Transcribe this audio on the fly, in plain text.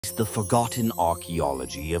The forgotten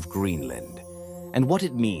archaeology of Greenland, and what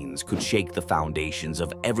it means could shake the foundations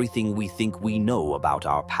of everything we think we know about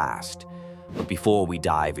our past. But before we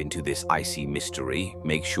dive into this icy mystery,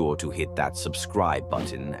 make sure to hit that subscribe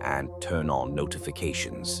button and turn on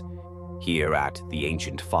notifications. Here at The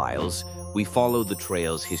Ancient Files, we follow the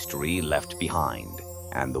trail's history left behind,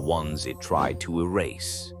 and the ones it tried to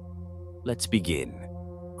erase. Let's begin.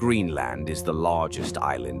 Greenland is the largest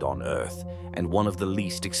island on Earth and one of the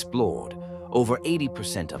least explored. Over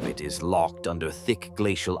 80% of it is locked under thick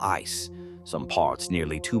glacial ice, some parts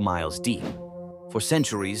nearly 2 miles deep. For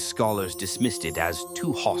centuries, scholars dismissed it as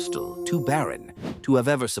too hostile, too barren, to have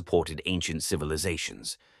ever supported ancient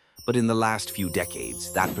civilizations. But in the last few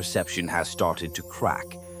decades, that perception has started to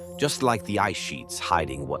crack, just like the ice sheets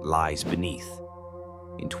hiding what lies beneath.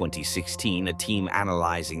 In 2016, a team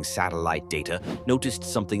analyzing satellite data noticed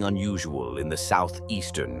something unusual in the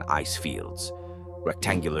southeastern ice fields.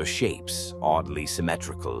 Rectangular shapes, oddly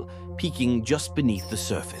symmetrical, peeking just beneath the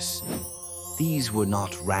surface. These were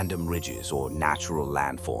not random ridges or natural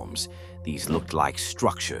landforms. These looked like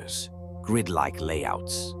structures, grid-like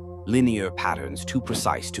layouts, linear patterns too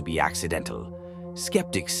precise to be accidental.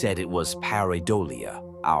 Skeptics said it was pareidolia,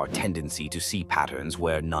 our tendency to see patterns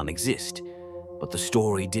where none exist. But the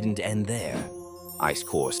story didn't end there. Ice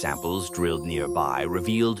core samples drilled nearby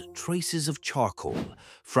revealed traces of charcoal,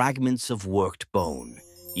 fragments of worked bone,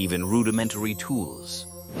 even rudimentary tools.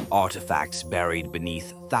 Artifacts buried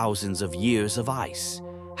beneath thousands of years of ice.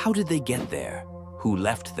 How did they get there? Who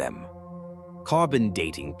left them? Carbon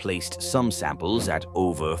dating placed some samples at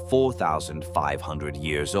over 4,500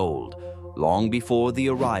 years old, long before the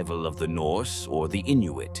arrival of the Norse or the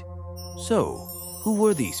Inuit. So, who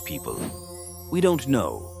were these people? We don't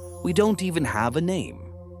know. We don't even have a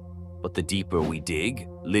name. But the deeper we dig,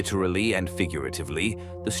 literally and figuratively,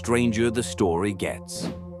 the stranger the story gets.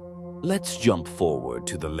 Let's jump forward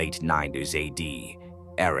to the late 90s AD.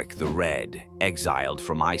 Eric the Red, exiled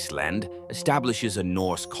from Iceland, establishes a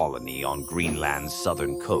Norse colony on Greenland's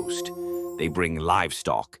southern coast. They bring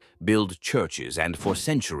livestock, build churches, and for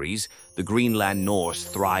centuries, the Greenland Norse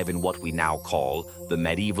thrive in what we now call the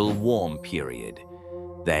medieval warm period.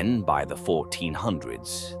 Then, by the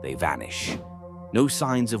 1400s, they vanish. No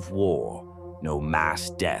signs of war, no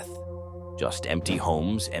mass death, just empty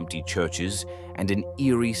homes, empty churches, and an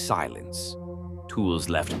eerie silence. Tools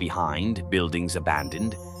left behind, buildings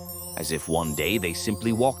abandoned, as if one day they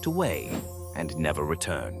simply walked away and never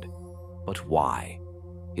returned. But why?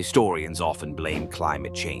 Historians often blame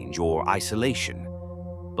climate change or isolation,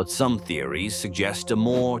 but some theories suggest a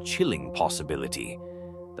more chilling possibility: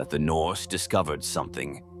 that the Norse discovered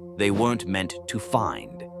something they weren't meant to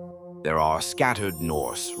find. There are scattered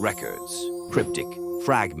Norse records, cryptic,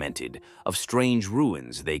 fragmented, of strange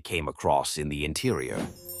ruins they came across in the interior.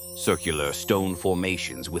 Circular stone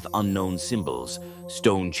formations with unknown symbols,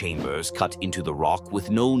 stone chambers cut into the rock with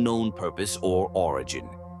no known purpose or origin.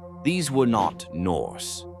 These were not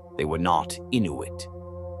Norse. They were not Inuit.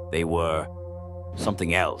 They were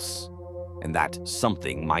something else, and that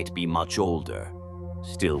something might be much older.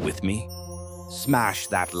 Still with me? Smash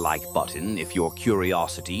that like button if your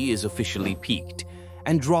curiosity is officially piqued,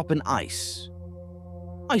 and drop an ice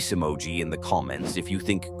emoji in the comments if you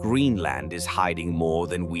think Greenland is hiding more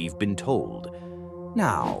than we've been told.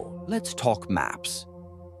 Now, let's talk maps.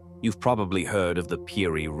 You've probably heard of the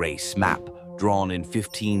Peary Race map, drawn in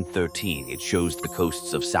 1513. It shows the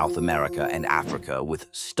coasts of South America and Africa with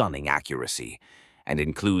stunning accuracy, and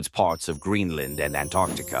includes parts of Greenland and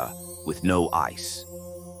Antarctica with no ice.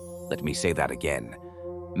 Let me say that again.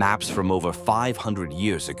 Maps from over 500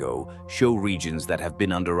 years ago show regions that have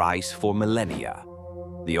been under ice for millennia.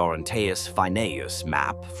 The Oronteus Phineus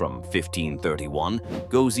map from 1531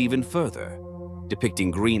 goes even further,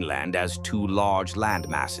 depicting Greenland as two large land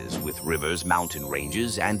masses with rivers, mountain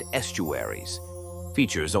ranges, and estuaries,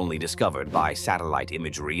 features only discovered by satellite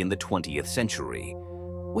imagery in the 20th century.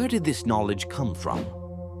 Where did this knowledge come from?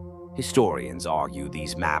 Historians argue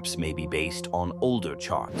these maps may be based on older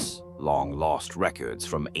charts, long-lost records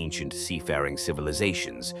from ancient seafaring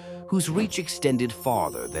civilizations whose reach extended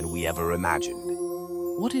farther than we ever imagined.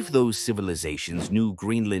 What if those civilizations knew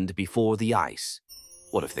Greenland before the ice?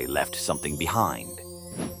 What if they left something behind?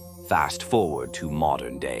 Fast forward to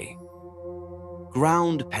modern day.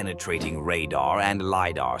 Ground-penetrating radar and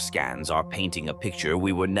LiDAR scans are painting a picture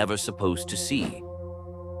we were never supposed to see.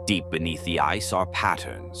 Deep beneath the ice are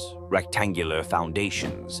patterns, rectangular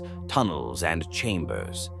foundations, tunnels, and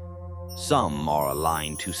chambers. Some are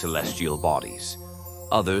aligned to celestial bodies.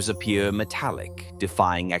 Others appear metallic,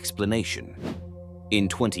 defying explanation. In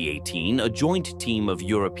 2018, a joint team of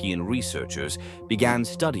European researchers began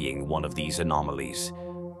studying one of these anomalies,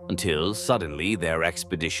 until suddenly their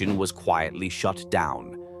expedition was quietly shut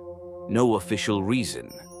down. No official reason,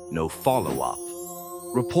 no follow-up.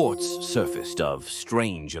 Reports surfaced of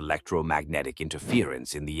strange electromagnetic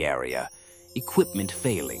interference in the area, equipment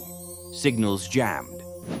failing, signals jammed,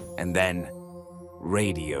 and then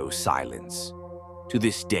radio silence. To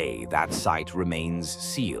this day, that site remains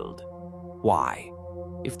sealed. Why?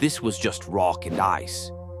 If this was just rock and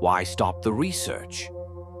ice, why stop the research?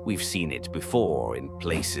 We've seen it before in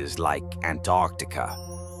places like Antarctica,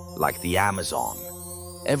 like the Amazon.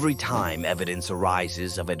 Every time evidence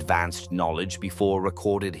arises of advanced knowledge before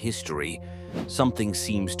recorded history, something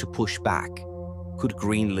seems to push back. Could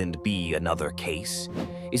Greenland be another case?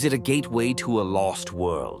 Is it a gateway to a lost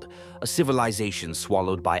world, a civilization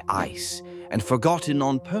swallowed by ice and forgotten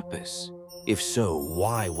on purpose? If so,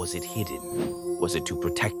 why was it hidden? Was it to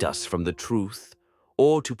protect us from the truth,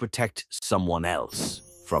 or to protect someone else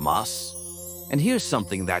from us? And here's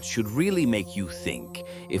something that should really make you think.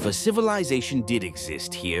 If a civilization did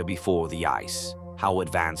exist here before the ice, how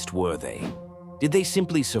advanced were they? Did they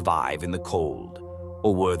simply survive in the cold?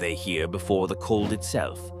 Or were they here before the cold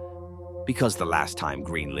itself? Because the last time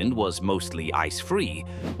Greenland was mostly ice-free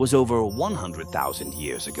was over 100,000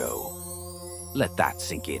 years ago. Let that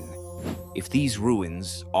sink in. If these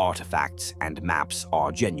ruins, artifacts, and maps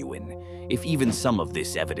are genuine, if even some of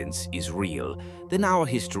this evidence is real, then our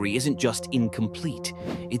history isn't just incomplete,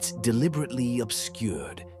 it's deliberately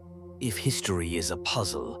obscured. If history is a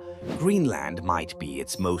puzzle, Greenland might be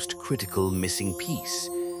its most critical missing piece,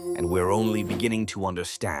 and we're only beginning to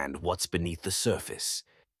understand what's beneath the surface.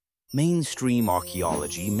 Mainstream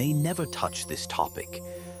archaeology may never touch this topic,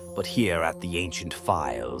 but here at the Ancient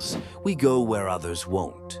Files, we go where others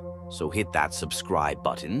won't. So hit that subscribe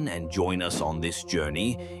button and join us on this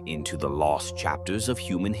journey into the lost chapters of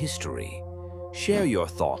human history. Share your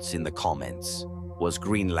thoughts in the comments. Was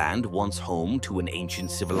Greenland once home to an ancient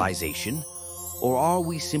civilization? Or are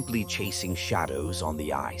we simply chasing shadows on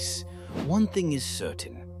the ice? One thing is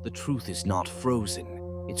certain, the truth is not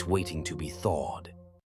frozen, it's waiting to be thawed.